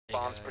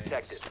Bombs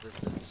protected.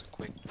 This is a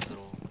quick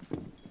little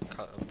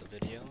cut of the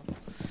video.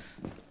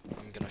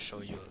 I'm gonna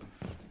show you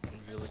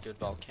a really good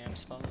valk cam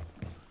spot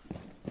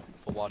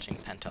for watching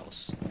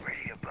penthouse.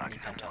 Any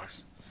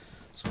penthouse.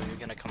 So you're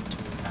gonna come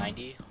to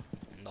 90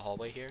 in the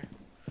hallway here.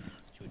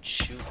 You would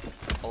shoot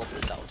all of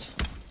this out.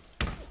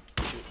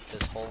 Shoot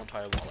this whole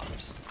entire wall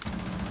out.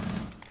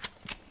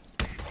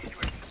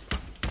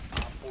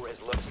 Op 4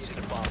 has located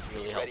a bomb.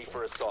 Really Ready helpful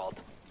for assault.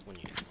 when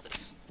you do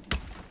this.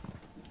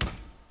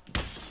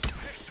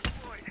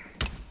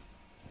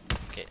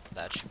 Okay,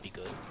 that should be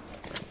good.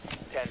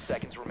 10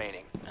 seconds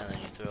remaining. And then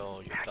you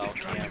throw your valk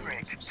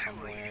cam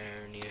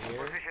somewhere near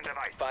here.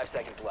 5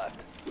 seconds left.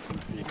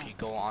 And if you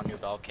go on your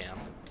valk cam,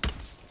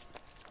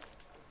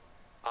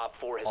 Op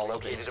 4 has all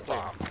of it located is a clear.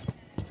 bomb.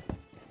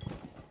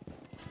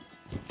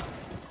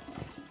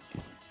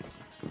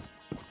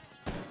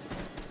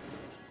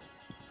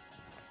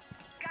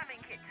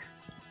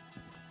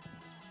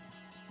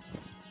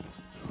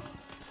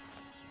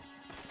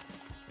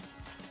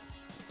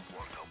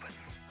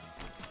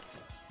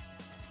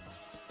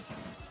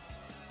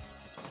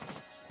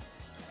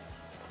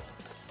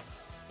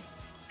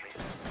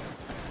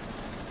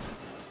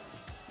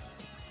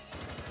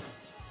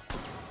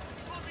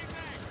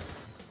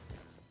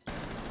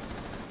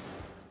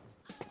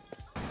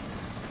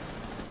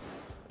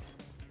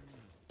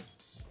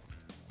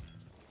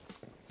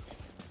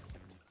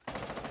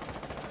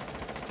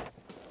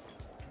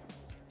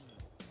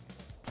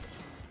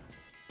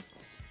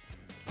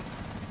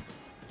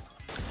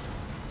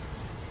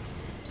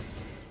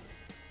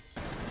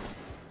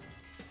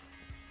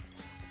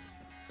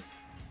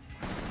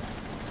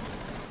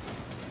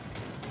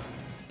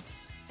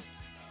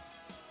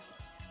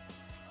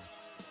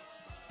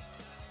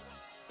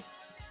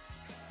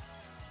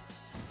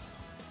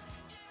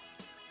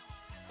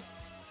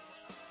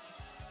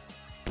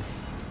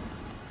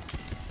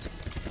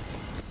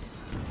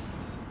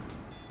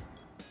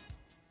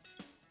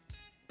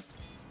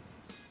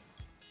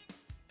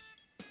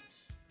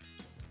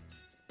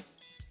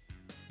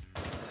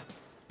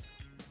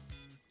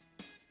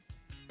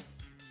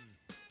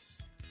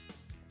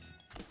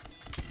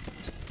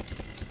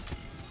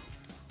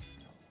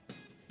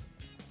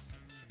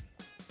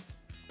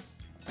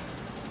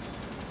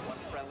 One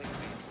friendly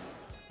remaining.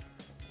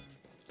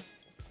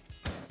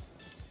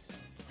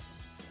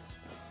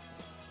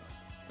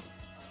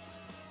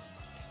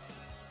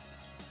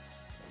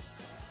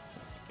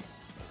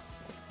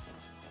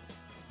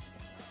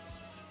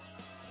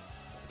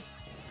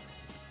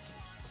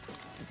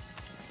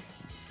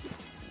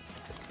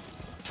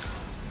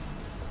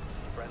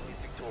 Friendly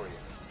victorious.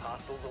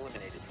 Hostiles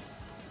eliminated.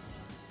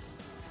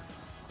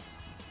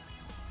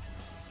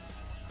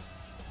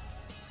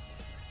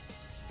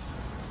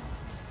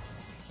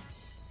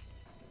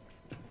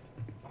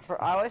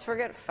 I always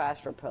forget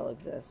fast repel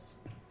exists.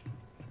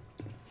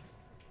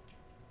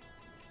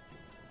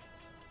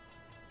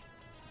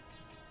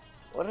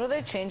 What did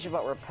they change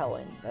about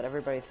repelling that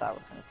everybody thought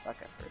was gonna suck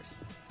at first?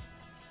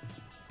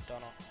 Don't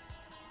know.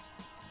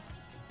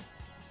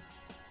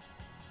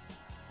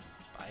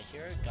 I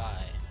hear a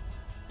guy,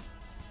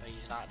 but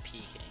he's not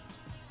peeking,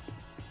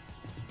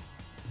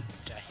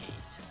 which I hate.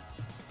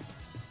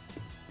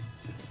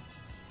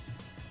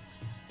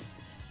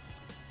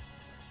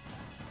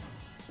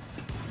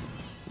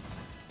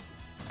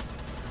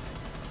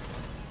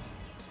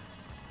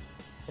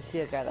 I see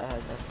a guy that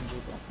has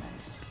SMG Black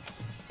Knights.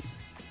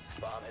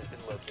 Bomb has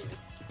been located.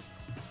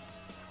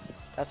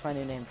 That's my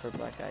new name for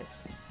black guys.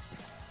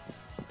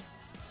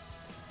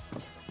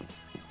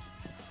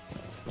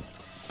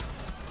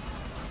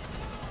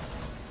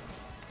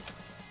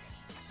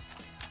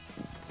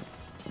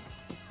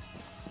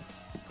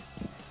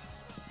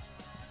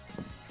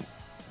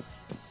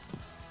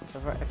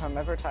 If I'm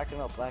ever talking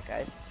about black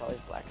guys, it's always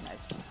Black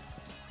Knights.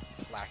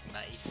 Black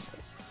nice.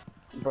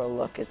 Bro,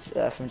 look, it's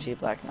FMG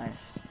Black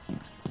Knights.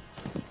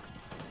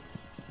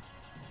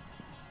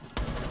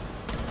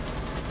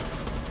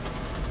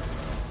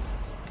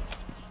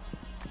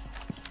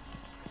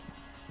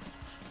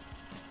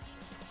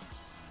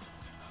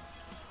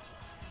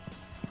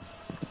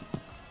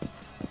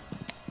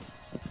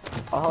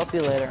 I'll help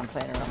you later. I'm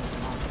playing around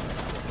with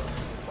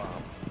mom.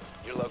 Bomb.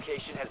 Your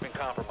location has been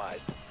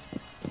compromised.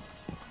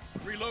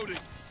 Reloading.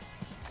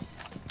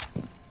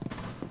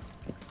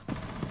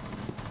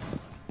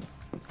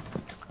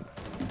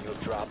 You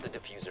have dropped the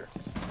diffuser.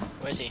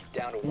 Where is he?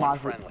 Down to one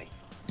Mozzie. friendly.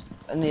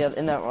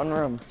 In that one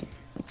room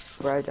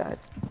where I died,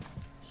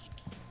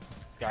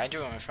 Behind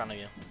you or in front of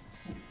you?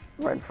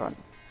 right in front,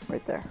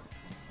 right there.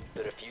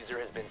 The diffuser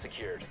has been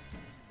secured.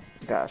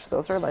 Gosh,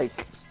 those are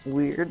like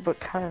weird but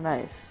kind of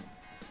nice.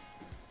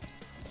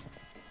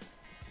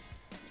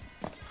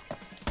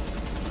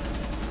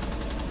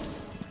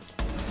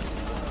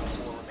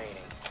 Four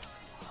remaining.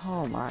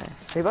 Oh my! Are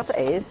you about to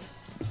ace?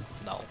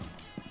 No.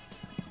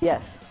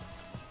 Yes.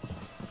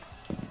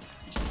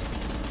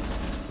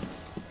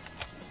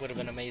 Would have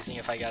been amazing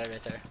if I got it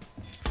right there.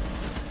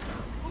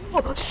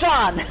 Oh,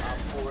 Sean! Op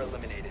 4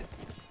 eliminated.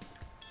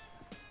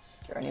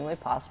 Is there any way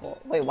possible?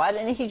 Wait, why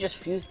didn't he just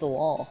fuse the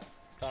wall?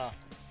 Don't know.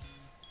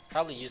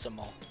 Probably use them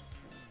all.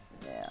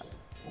 Yeah.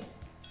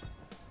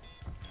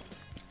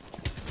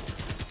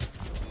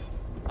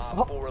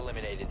 Op 4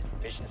 eliminated.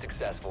 Mission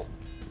successful.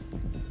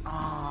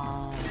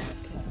 Oh.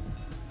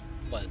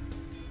 What?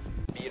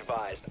 Be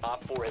advised,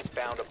 Op 4 has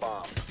found a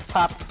bomb.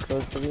 Pop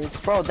goes to use.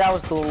 Bro, that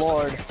was the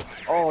Lord.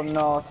 Oh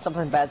no,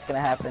 something bad's gonna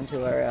happen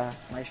to our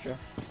Maestro.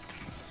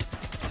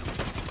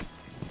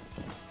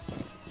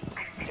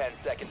 10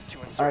 seconds to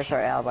insert. Or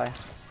sorry, Alibi.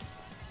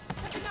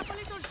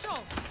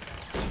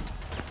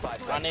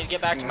 5 I need to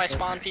get back to my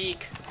spawn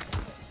peak.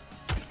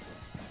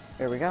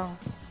 Here we go.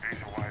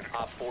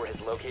 Op 4 has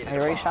located Are you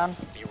a ready, bomb.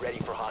 Sean? Be ready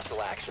for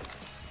hostile action.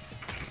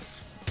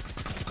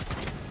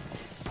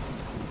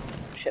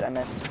 Shit, I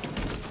missed.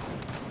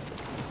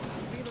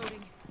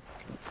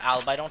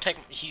 Alibi, don't take.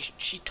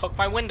 She took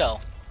my window.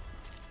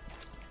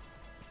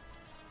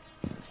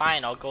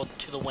 Fine, I'll go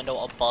to the window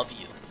above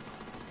you.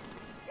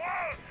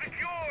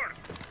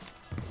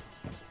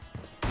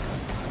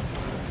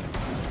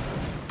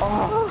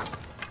 Oh.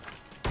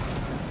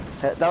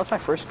 That was my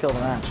first kill of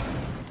the match.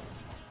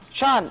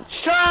 Sean!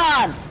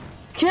 Sean!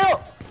 Kill!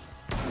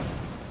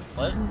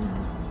 What?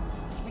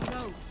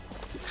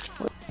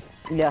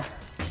 Yeah.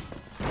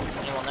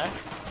 Anyone there?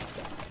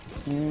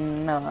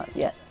 No, not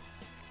yet.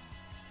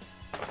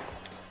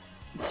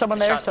 Someone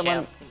there, Shot someone.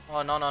 camp.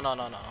 Oh no.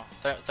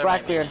 There might be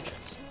Blackbeard. an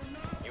entrance.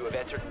 You have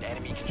entered an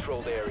enemy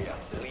controlled area.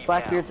 Leave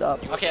Blackbeard's now.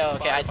 up. You have Okay, been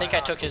okay. I spotted think by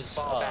I took his.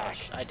 hostiles. Fall back.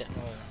 I didn't.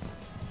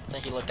 I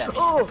think he looked at me.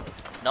 Oh!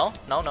 No.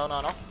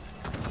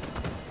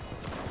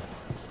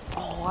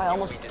 Oh, I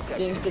almost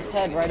dinked his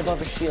head right above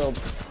his shield.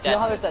 You Dead. know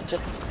how there's that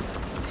just.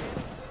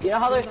 You know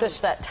how there's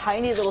just that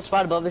tiny little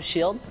spot above his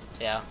shield?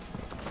 Yeah.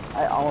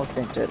 I almost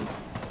dinked it.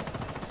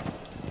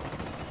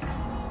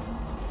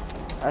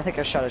 I think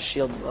I shot his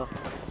shield though.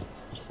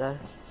 So.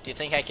 Do you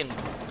think I can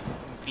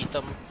beat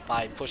them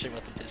by pushing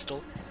with a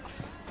pistol?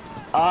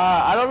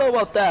 I don't know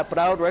about that, but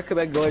I would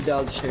recommend going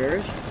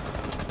downstairs.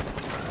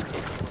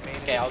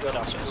 Okay, I'll go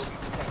downstairs.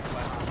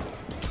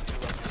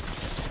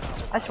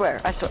 I swear.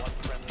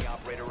 Friendly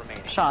operator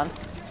remaining. Sean,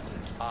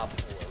 Op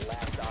 4,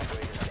 last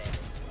operator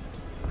standing.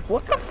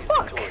 what the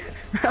fuck?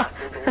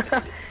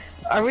 Victorious.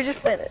 Are we just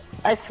playing?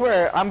 I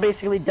swear, I'm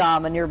basically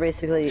Dom and you're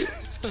basically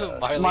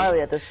Marley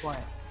at this point.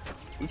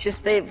 It's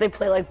just they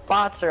play like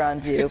bots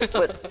around you,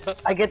 but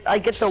I get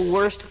the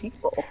worst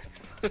people.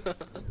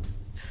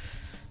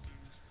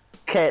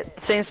 Okay,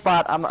 same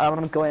spot. I'm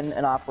gonna go in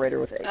and operator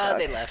with A.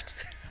 They left.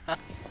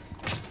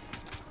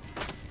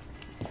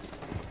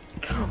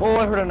 Oh,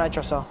 I heard a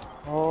nitro cell.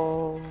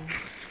 Oh,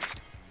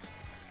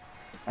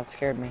 that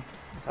scared me.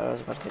 I thought I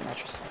was about to get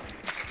nitro cell.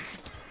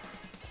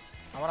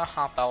 I wanna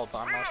hop out, but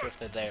I'm not sure if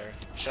they're there.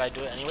 Should I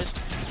do it anyways?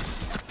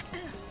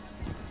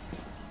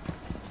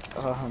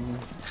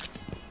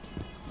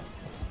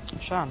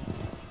 Sean,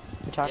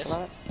 we talked Yes?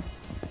 about it.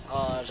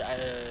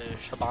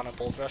 Shabana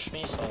bull rushed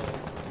me, so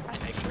I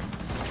make sure.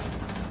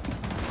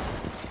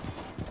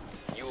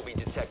 You will be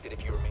detected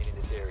if you remain in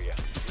this area.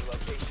 Your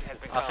location has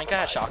been I think I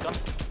had compromised.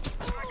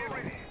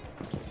 shotgun.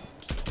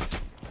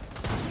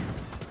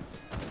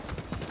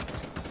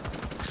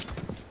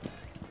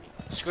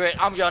 Screw it,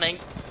 I'm running.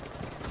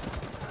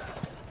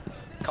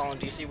 Colin,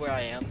 do you see where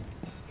I am?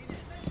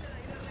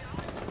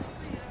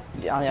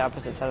 Yeah, on the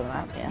opposite side of the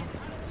map. Yeah.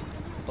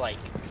 Like,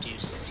 do you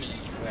see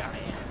where I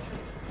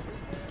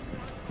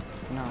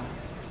am? No.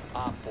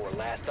 Op 4,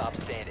 last stop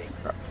standing.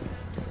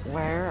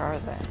 Where are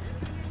they?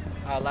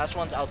 Last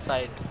one's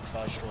outside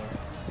garage door.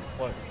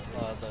 Or,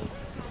 the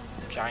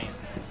giant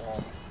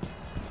wall.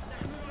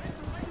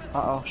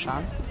 Uh oh,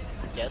 Sean.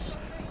 Yes?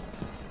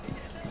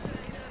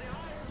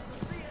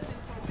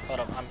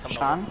 Hold up, I'm coming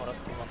Sean? over. Hold up,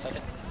 give me 1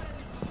 second.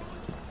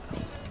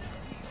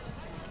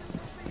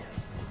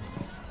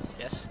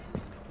 Yes?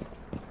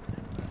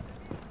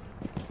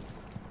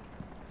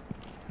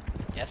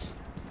 Yes?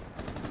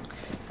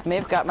 I may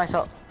have got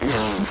myself.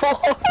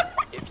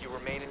 If you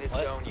remain in this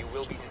What? zone, you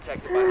will be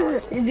detected by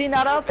hostiles. Is he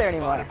not out there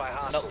anymore? Spotted by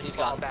hostiles. Nope, he's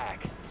Fall gone.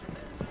 back.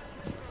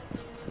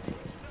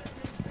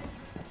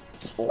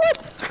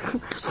 What?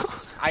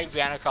 I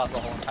ran across the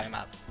whole entire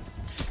map.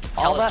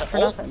 All Tell us that to- for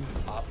oh, nothing.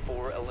 Op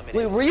 4 eliminated.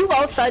 Wait, were you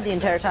outside the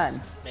entire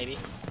time? Maybe.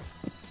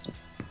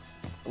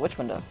 Which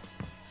window?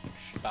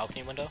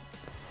 Balcony window?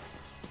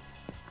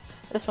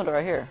 This window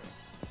right here.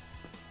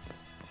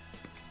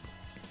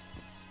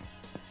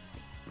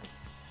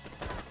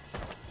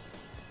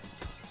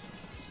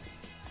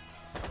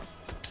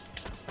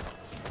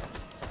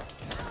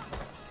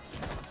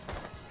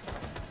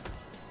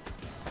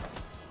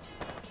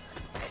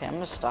 Okay, I'm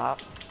gonna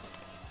stop.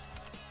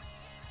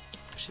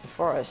 Actually,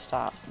 before I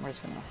stop, I'm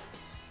just gonna.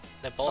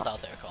 They're both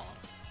out there, Colin.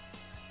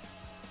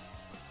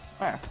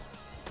 Where?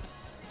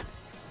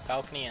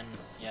 Balcony and,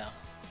 yeah.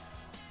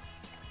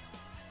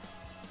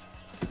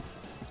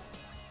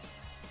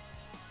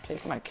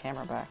 Taking my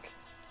camera back.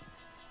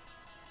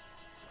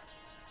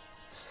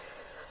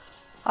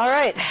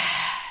 Alright.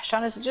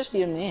 Sean, is it just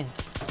you and me?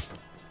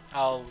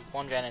 Oh,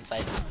 one ran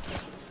inside.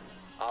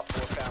 Op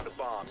 4 found a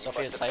bomb. You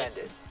Sophia's must site. defend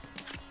it.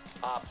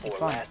 Op 4,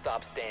 Which one? last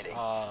stop standing.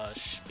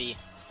 B.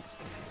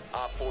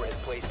 Op 4 has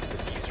placed a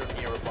diffuser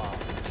near a bomb.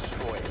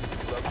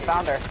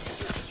 found her.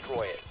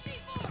 Destroy it.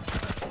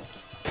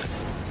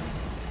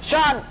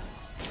 Sean!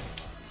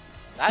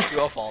 That's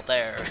your fault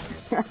there.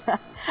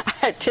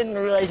 I didn't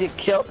realize you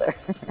killed her.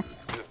 You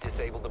have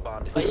disabled the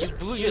bomb But you diffuser.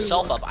 blew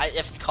yourself up.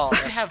 If Colin,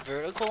 I have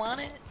vertical on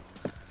it?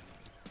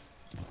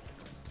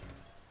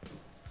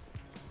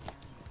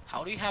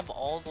 How do you have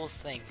all those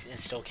things and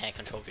still can't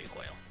control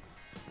recoil?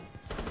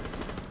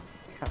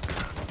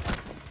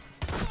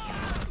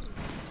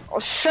 I'll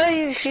show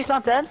you she's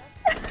not dead.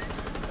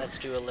 Let's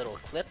do a little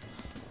clip.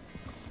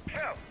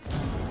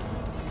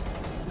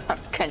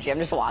 Kenji, I'm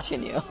just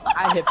watching you.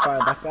 I hit fire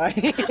that guy.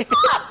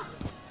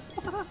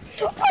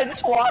 I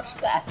just watched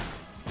that.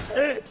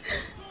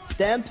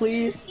 Stand,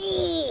 please.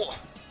 Ooh!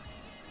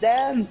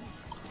 Stand.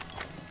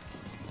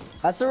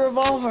 That's a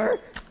revolver.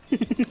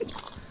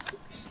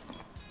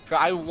 Bro,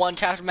 I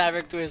one-tapped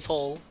Maverick through his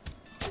hole.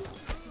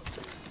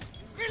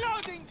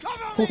 Reloading!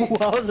 Cover me!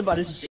 I was about to